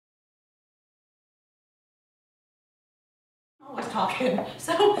talking.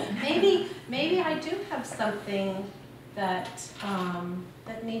 So maybe I do have something that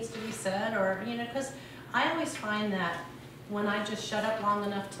that needs to be said, or because I always find that when I just shut up long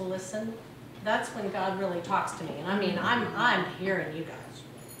enough to listen, that's when God really talks to me. And I mean, I'm hearing you guys,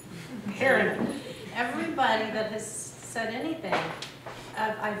 hearing it. Everybody that has said anything,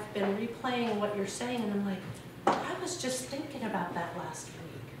 I've been replaying what you're saying, and I'm like, I was just thinking about that last week.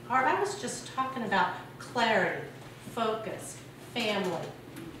 Or I was just talking about clarity, focus, family,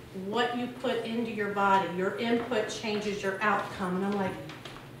 what you put into your body. Your input changes your outcome. And I'm like,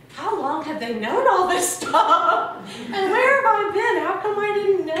 how long have they known all this stuff? And where have I been? How come I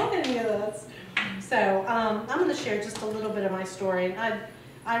didn't know any of this? So I'm going to share just a little bit of my story.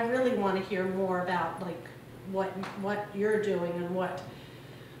 I really want to hear more about like what you're doing and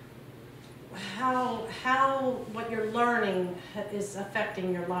how what you're learning is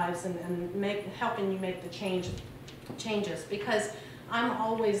affecting your lives and helping you make the changes. Because I'm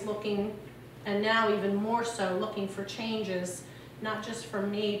always looking, and now even more so, looking for changes, not just for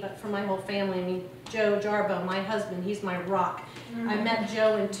me, but for my whole family. I mean, Joe Jarbo, my husband, he's my rock. I met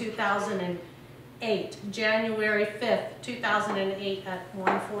Joe in 2008, January 5th, 2008 at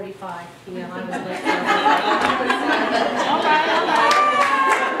 1:45 p.m. I was late. All right.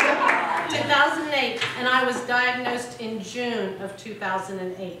 2008, and I was diagnosed in June of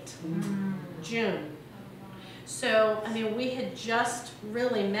 2008. June. So, I mean, we had just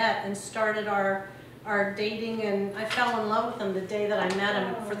really met and started our dating, and I fell in love with him the day that I met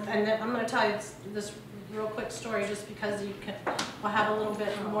him. And I'm going to tell you this real quick story just because we'll have a little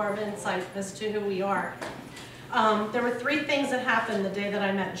bit more of insight as to who we are. There were 3 things that happened the day that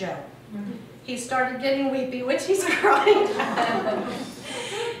I met Joe. He started getting weepy, which he's crying.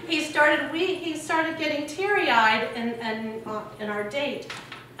 He started getting teary-eyed in our date.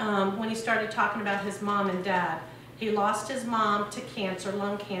 When he started talking about his mom and dad. He lost his mom to cancer,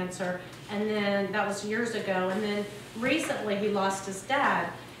 lung cancer, and then that was years ago, and then recently he lost his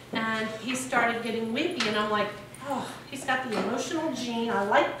dad, and he started getting weepy, and I'm like, oh, he's got the emotional gene, I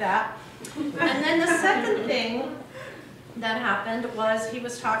like that. And then the second thing that happened was he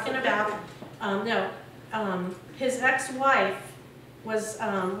was talking about, his ex-wife was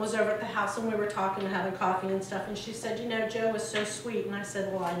over at the house, and we were talking and having coffee and stuff, and she said, Joe was so sweet. And I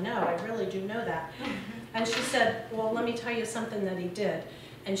said, well, I know, I really do know that. And she said, well, let me tell you something that he did.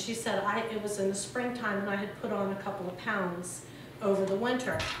 And she said, it was in the springtime, and I had put on a couple of pounds over the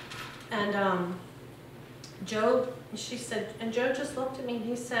winter. And she said, and Joe just looked at me and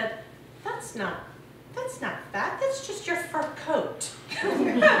he said, that's not fat, that's just your fur coat.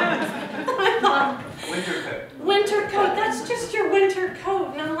 I thought, winter coat. Winter coat, that's just your winter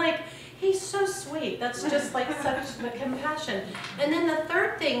coat. And I'm like, he's so sweet. That's just like such the compassion. And then the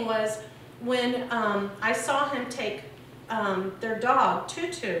third thing was when I saw him take their dog,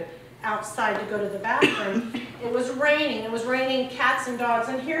 Tutu, outside to go to the bathroom. It was raining cats and dogs,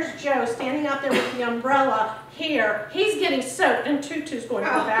 and here's Joe standing out there with the umbrella here. He's getting soaked, and Tutu's going to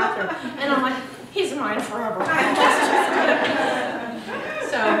the bathroom. And I'm like, he's mine forever.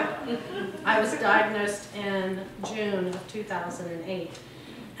 So I was diagnosed in June of 2008.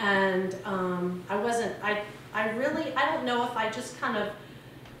 And I don't know if I just kind of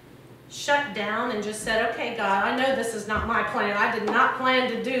shut down and just said, okay, God, I know this is not my plan. I did not plan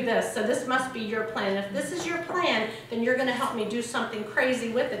to do this, so this must be your plan. If this is your plan, then you're going to help me do something crazy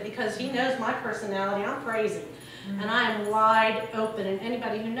with it, because he knows my personality. I'm crazy. And I am wide open, and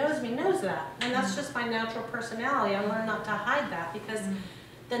anybody who knows me knows that. And that's just my natural personality. I learned not to hide that, because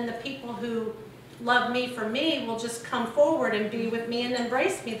then the people who love me for me will just come forward and be with me and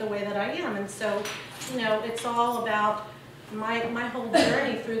embrace me the way that I am. And so, it's all about my whole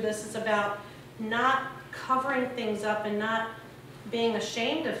journey through this is about not covering things up and not being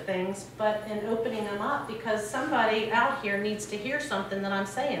ashamed of things, but in opening them up, because somebody out here needs to hear something that I'm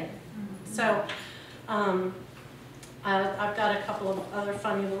saying. So I've got a couple of other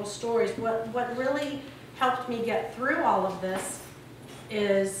funny little stories. What really helped me get through all of this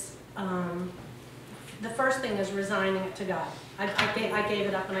is the first thing is resigning it to God. I gave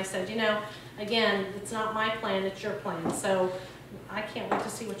it up, and I said, again, it's not my plan, it's your plan. So I can't wait to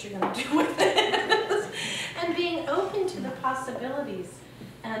see what you're going to do with it. And being open to the possibilities,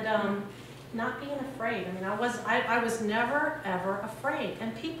 and not being afraid. I mean, I was never, ever afraid.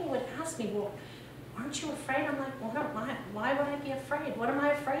 And people would ask me, well, aren't you afraid? I'm like, well, why would I be afraid? What am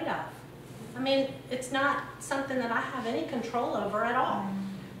I afraid of? I mean, it's not something that I have any control over at all.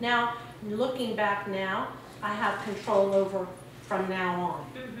 Now, looking back now, I have control over from now on.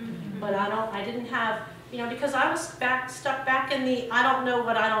 But I didn't have, because I was stuck back in the I don't know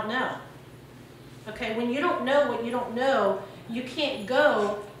what I don't know. Okay, when you don't know what you don't know, you can't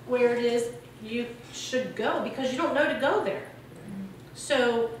go where it is you should go because you don't know to go there.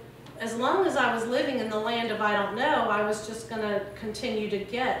 So as long as I was living in the land of I don't know, I was just going to continue to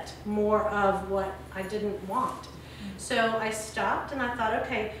get more of what I didn't want. So I stopped and I thought,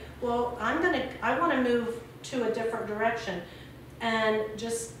 okay, well, I want to move to a different direction. And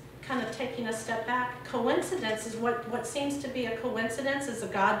just kind of taking a step back, coincidence is what seems to be a coincidence is a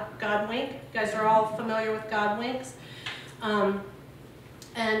God wink. You guys are all familiar with God winks.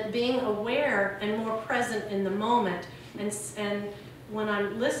 And being aware and more present in the moment. And when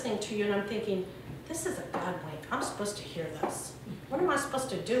I'm listening to you and I'm thinking, this is a God wink. I'm supposed to hear this. What am I supposed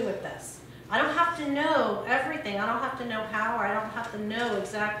to do with this? I don't have to know everything. I don't have to know how, or I don't have to know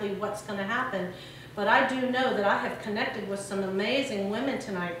exactly what's going to happen. But I do know that I have connected with some amazing women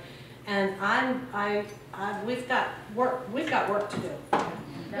tonight, and we've got work to do.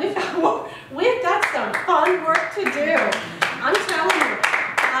 We've got some fun work to do. I'm telling you.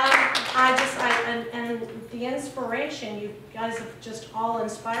 And the inspiration, you guys have just all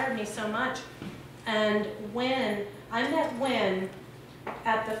inspired me so much. And when I met Wynn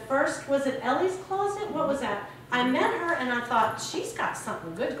at the first, was it Ellie's Closet? What was that? I met her and I thought, she's got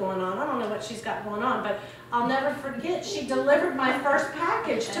something good going on. I don't know what she's got going on, but I'll never forget, she delivered my first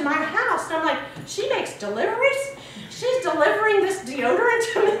package to my house. And I'm like, she makes deliveries? She's delivering this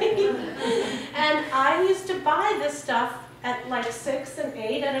deodorant to me? And I used to buy this stuff at like 6 and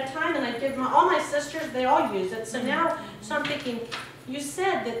 8 at a time, and I give all my sisters, they all use it. So now, I'm thinking, you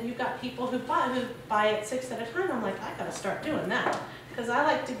said that you got people who buy it 6 at a time. I'm like, I gotta start doing that, because I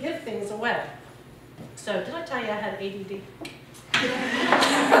like to give things away. So, did I tell you I had ADD?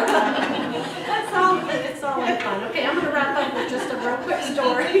 It's all in fun. Okay, I'm gonna wrap up with just a real quick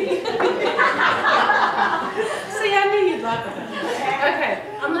story. See, I knew you'd laugh at that. Okay,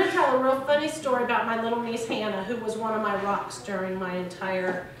 I'm gonna tell a real funny story about my little niece Hannah, who was one of my rocks during my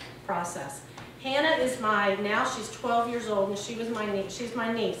entire process. Hannah is now she's 12 years old, and she's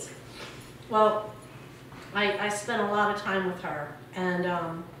my niece. Well, I spent a lot of time with her,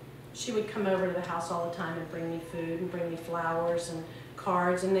 and she would come over to the house all the time and bring me food and bring me flowers and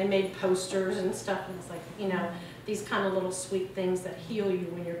cards, and they made posters and stuff, and it's like, you know, these kind of little sweet things that heal you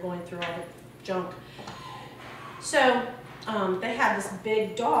when you're going through all the junk. So they had this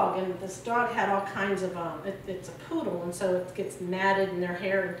big dog, and this dog had all kinds of, it's a poodle, and so it gets matted in their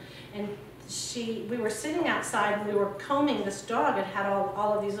hair, and we were sitting outside and we were combing this dog. It had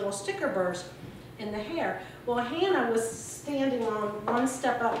all of these little sticker burrs in the hair. Well, Hannah was standing on one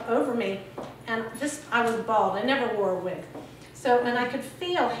step up over me, and I was bald. I never wore a wig. So, and I could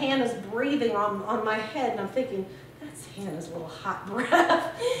feel Hannah's breathing on my head, and I'm thinking, that's Hannah's little hot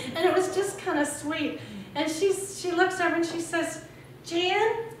breath. And it was just kind of sweet. And she looks over and she says,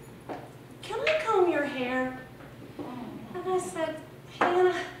 Jan, can I comb your hair? And I said,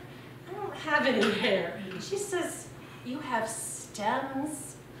 Hannah, I don't have any hair. She says, you have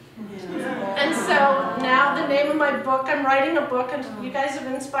stems. And so now the name of my book, I'm writing a book, and you guys have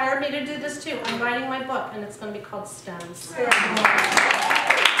inspired me to do this too. I'm writing my book, and it's going to be called Stems. I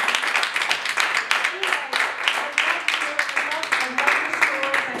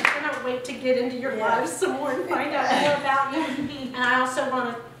cannot wait to get into your lives some more and find out more about you. And I also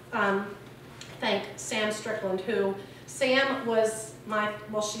want to thank Sam Strickland, who Sam was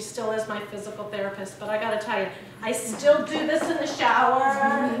she still is my physical therapist, but I got to tell you, I still do this in the shower.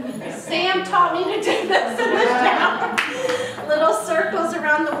 Sam taught me to do this in the shower. Little circles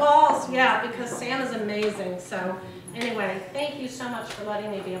around the walls, yeah, because Sam is amazing. So anyway, thank you so much for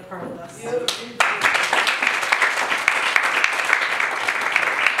letting me be a part of this. Did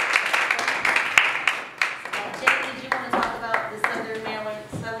you want to talk about the Southern Maryland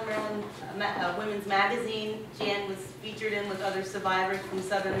Women's Magazine Jan was featured in with other survivors from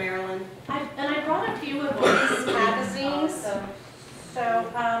Southern Maryland? I brought a few of these magazines.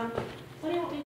 So